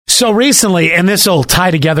So recently, and this will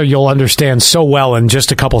tie together, you'll understand so well in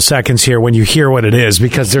just a couple seconds here when you hear what it is,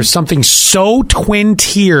 because there's something so twin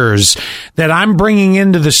tiers that I'm bringing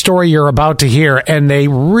into the story you're about to hear, and they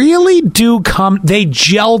really do they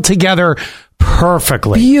gel together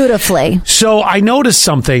perfectly. Beautifully. So I noticed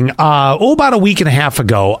something, about a week and a half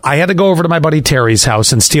ago. I had to go over to my buddy Terry's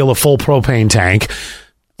house and steal a full propane tank.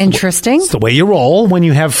 Interesting. It's the way you roll. When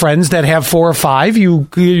you have friends that have 4 or 5, you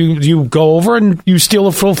go over and you steal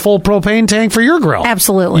a full propane tank for your grill.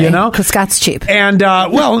 Absolutely. You know? Because Scott's cheap. And, I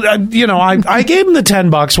gave him the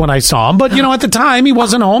 $10 when I saw him. But, at the time, he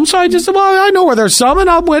wasn't home. So I just said, well, I know where there's some, and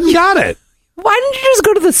I went and got it. Why didn't you just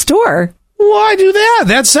go to the store? Why do that?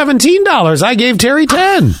 That's $17. I gave Terry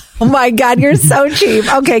 10. Oh, my God. You're so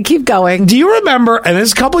cheap. Okay, keep going. Do you remember, and this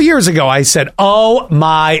is a couple years ago, I said, oh,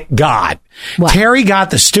 my God. What? Terry got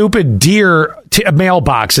the stupid deer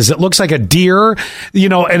mailboxes. It looks like a deer,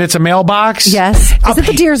 and it's a mailbox. Yes. Is it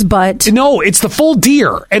the deer's butt? No, it's the full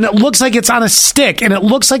deer, and it looks like it's on a stick, and it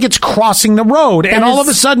looks like it's crossing the road. And all of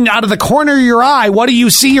a sudden, out of the corner of your eye, what do you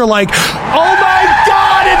see? You're like, oh, my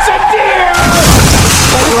God, it's a deer!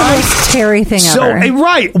 Right? The most Terry thing ever.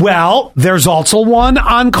 Right. Well, there's also one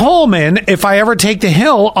on Coleman if I ever take the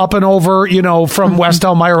hill up and over, from West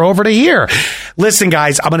Elmira over to here. Listen,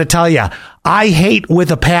 guys, I'm going to tell you, I hate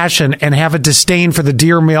with a passion and have a disdain for the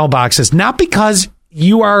deer mailboxes. Not because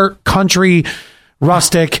you are country,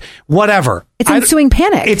 rustic, whatever. It's ensuing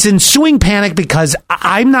panic. It's ensuing panic because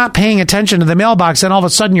I'm not paying attention to the mailbox, and all of a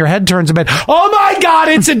sudden your head turns a bit. Oh my God,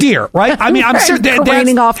 it's a deer! Right? I mean, I'm serious.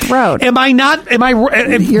 Careening off the road. Am I not?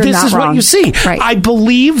 This is wrong. What you see. Right. I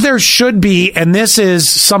believe there should be, and this is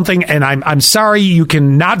something. And I'm sorry, you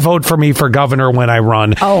cannot vote for me for governor when I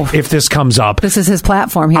run. Oh, if this comes up, this is his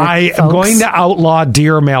platform here. I am going to outlaw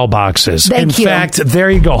deer mailboxes. Thank you. In fact,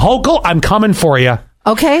 there you go, Hochul. I'm coming for you.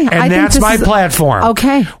 Okay. And that's my platform.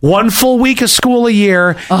 Okay. 1 full week of school a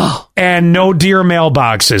year and no deer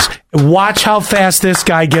mailboxes. Watch how fast this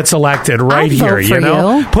guy gets elected right here, you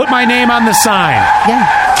know? Put my name on the sign.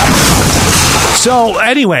 Yeah. So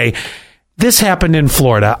anyway, this happened in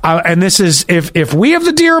Florida. And this is, if we have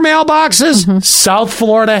the deer mailboxes, South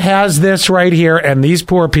Florida has this right here, and these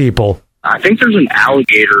poor people. I think there's an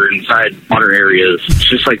alligator inside water areas. It's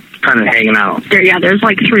just kind of hanging out. There's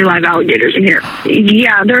 3 live alligators in here.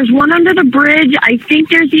 Yeah, there's one under the bridge. I think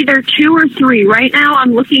there's either 2 or 3. Right now,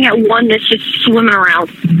 I'm looking at one that's just swimming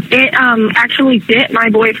around. It actually bit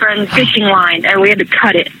my boyfriend's fishing line, and we had to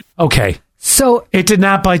cut it. Okay. So it did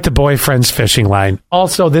not bite the boyfriend's fishing line.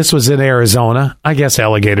 Also, this was in Arizona. I guess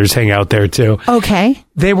alligators hang out there, too. Okay.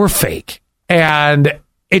 They were fake. And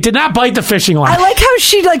it did not bite the fishing line. I like how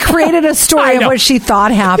she created a story of what she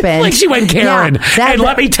thought happened. Like she went Karen. Yeah,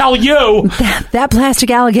 let me tell you. That plastic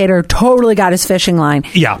alligator totally got his fishing line.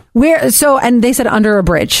 Yeah. And they said under a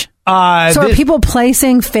bridge. Are people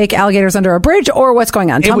placing fake alligators under a bridge, or what's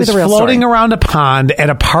going on? Tell me the real story. It was floating around a pond at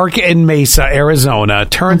a park in Mesa, Arizona.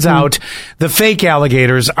 Turns out the fake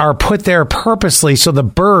alligators are put there purposely so the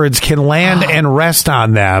birds can land and rest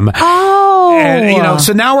on them. Oh. And,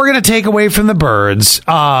 so now we're going to take away from the birds.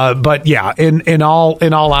 But yeah, in all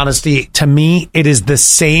honesty, to me, it is the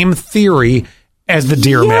same theory as the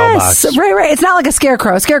deer mailbox. Right. It's not like a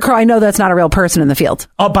scarecrow. A scarecrow, I know that's not a real person in the field.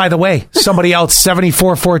 Oh, by the way, somebody else,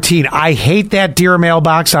 7414. I hate that deer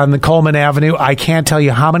mailbox on the Coleman Avenue. I can't tell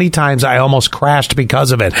you how many times I almost crashed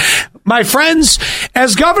because of it. My friends,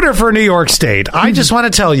 as governor for New York State, I just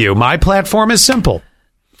want to tell you, my platform is simple.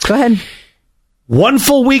 Go ahead. 1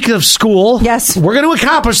 full week of school. Yes. We're going to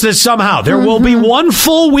accomplish this somehow. There will be 1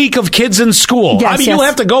 full week of kids in school. Yes, you'll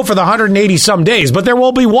have to go for the 180 some days, but there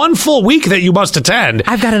will be 1 full week that you must attend.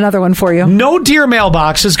 I've got another one for you. No deer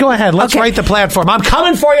mailboxes. Go ahead. Let's write the platform. I'm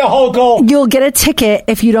coming for you, Hochul. You'll get a ticket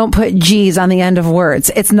if you don't put G's on the end of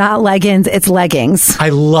words. It's not leggings, it's leggings. I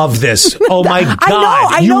love this. Oh, my God.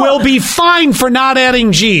 I know. You will be fined for not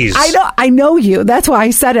adding G's. I know you. That's why I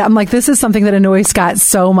said it. I'm like, this is something that annoys Scott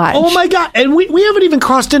so much. Oh, my God. And we haven't even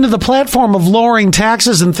crossed into the platform of lowering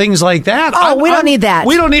taxes and things like that. We don't need that.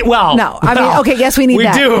 We don't need, No. Okay, yes, we need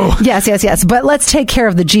that. We do. Yes. But let's take care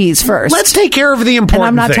of the G's first. Let's take care of the important And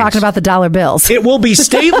I'm not things. talking about the dollar bills. It will be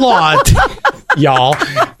state law, y'all.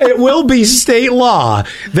 It will be state law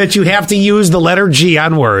that you have to use the letter G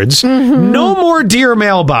on words. No more deer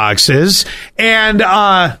mailboxes. And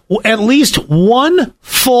at least 1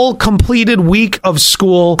 full completed week of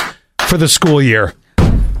school for the school year.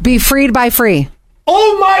 Be freed by free.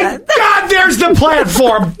 Oh, my God, there's the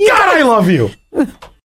platform. God, I love you.